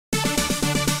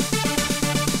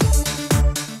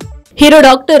Hero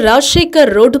doctor Rajasekhar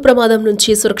road ప్రమాదం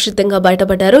నుంచి సురక్షితంగా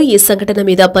బయటపడ్డారు. ఈ సంఘటన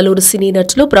మీద పలువురు సినీ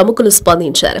నటులు ప్రముఖులు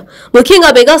స్పందించారు. ముఖ్యంగా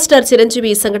మెగాస్టార్ చిరంజీవి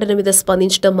ఈ సంఘటన మీద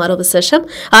స్పందించడం మరో విశేషం.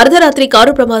 అర్ధరాత్రి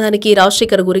కారు ప్రమాదానికి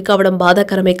రాజశేఖర్ గురి కావడం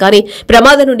బాధాకరమే కానీ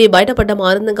ప్రమాదం నుండి బయటపడడం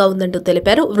ఆనందంగా ఉందంటూ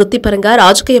తెలిపారు. వృత్తిపరంగా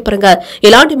రాజకీయ పరంగా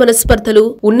ఎలాంటి మనస్పర్ధలు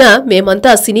ఉన్నా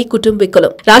మేమంతా సినీ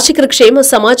కుటుంబీకులం. రాజశేఖర్ క్షేమ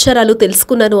సమాచారాలు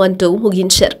తెలుసుకున్నాను అంటూ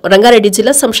ముగించారు. రంగారెడ్డి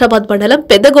జిల్లా శంషాబాద్ మండలం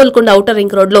పెద్ద గోల్కొండ ఔటర్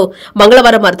రింగ్ రోడ్ లో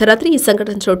మంగళవారం అర్ధరాత్రి ఈ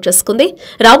సంఘటన చోటు చేసుకుంది.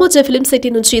 రామోజీ ఫిల్మ్ సిటీ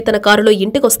నుంచి తన కారులో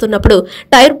ఇంటికి వస్తున్నప్పుడు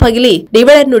టైర్ పగిలి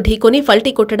డివైడర్ ను ఢీకొని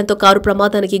ఫల్టీ కొట్టడంతో కారు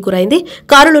ప్రమాదానికి గురైంది.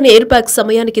 కారులోని ఎయిర్ బ్యాగ్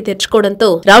సమయానికి తెరుచుకోవడంతో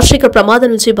రాజశేఖర్ ప్రమాదం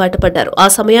నుంచి బయటపడ్డారు. ఆ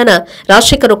సమయాన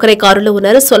రాజశేఖర్ ఒకరే కారులో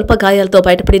ఉన్నారు. స్వల్ప గాయాలతో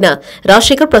బయటపడిన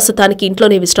రాజశేఖర్ ప్రస్తుతానికి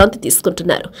ఇంట్లోనే విశ్రాంతి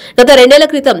తీసుకుంటున్నారు. గత 2 నెలల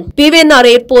క్రితం పీవీఎన్ఆర్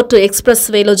ఎయిర్పోర్ట్ ఎక్స్ప్రెస్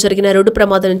వేలో జరిగిన రోడ్డు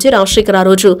ప్రమాదం నుంచి రాజశేఖర్ ఆ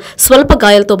రోజు స్వల్ప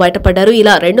గాయాలతో బయటపడ్డారు.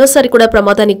 ఇలా రెండోసారి కూడా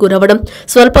ప్రమాదానికి గురవడం,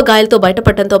 స్వల్ప గాయాలతో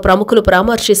బయటపడడంతో ప్రముఖులు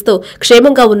పరామర్శిస్తూ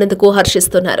క్షేమంగా ఉన్నందుకు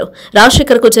హర్షిస్తున్నారు.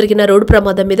 రాజశేఖర్ కు జరిగిన రోడ్డు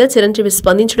ప్రమాదం మీద చిరంజీవి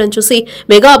స్పందించడం చూసి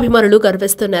మెగా అభిమానులు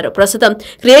గర్విస్తున్నారు. ప్రస్తుతం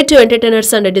క్రియేటివ్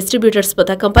ఎంటర్టైనర్స్ అండ్ డిస్ట్రిబ్యూటర్స్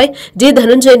పతాకంపై జి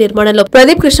ధనుంజయ్ నిర్మాణంలో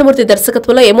ప్రదీప్ కృష్ణమూర్తి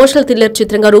దర్శకత్వంలో ఎమోషనల్ థ్రిల్లర్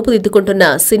చిత్రంగా రూపుదిద్దుకుంటున్న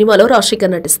సినిమాలో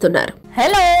రాజశేఖర్ నటిస్తున్నారు.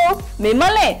 హలో,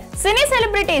 మిమ్మల్ని సినీ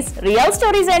సెలబ్రిటీస్ రియల్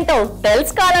స్టోరీస్ ఏంటో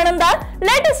తెలుసుకోవాలనుందా?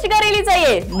 లేటెస్ట్ గా రిలీజ్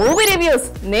అయ్యే మూవీ రివ్యూస్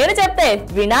నేను చెప్తే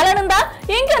వినాలనుందా?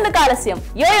 ఇంకెందుకు ఆలస్యం,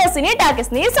 యోయో సినీ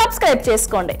టాకీస్ ని సబ్స్క్రైబ్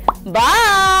చేసుకోండి.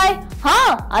 బాయ్.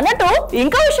 అన్నట్టు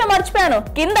ఇంకో విషయం మర్చిపోయాను,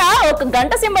 కింద ఒక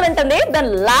గంట సింబల్ ఉంటుంది,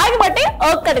 దాన్ని లాగి బట్టి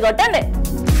ఒక్కటి కొట్టండి.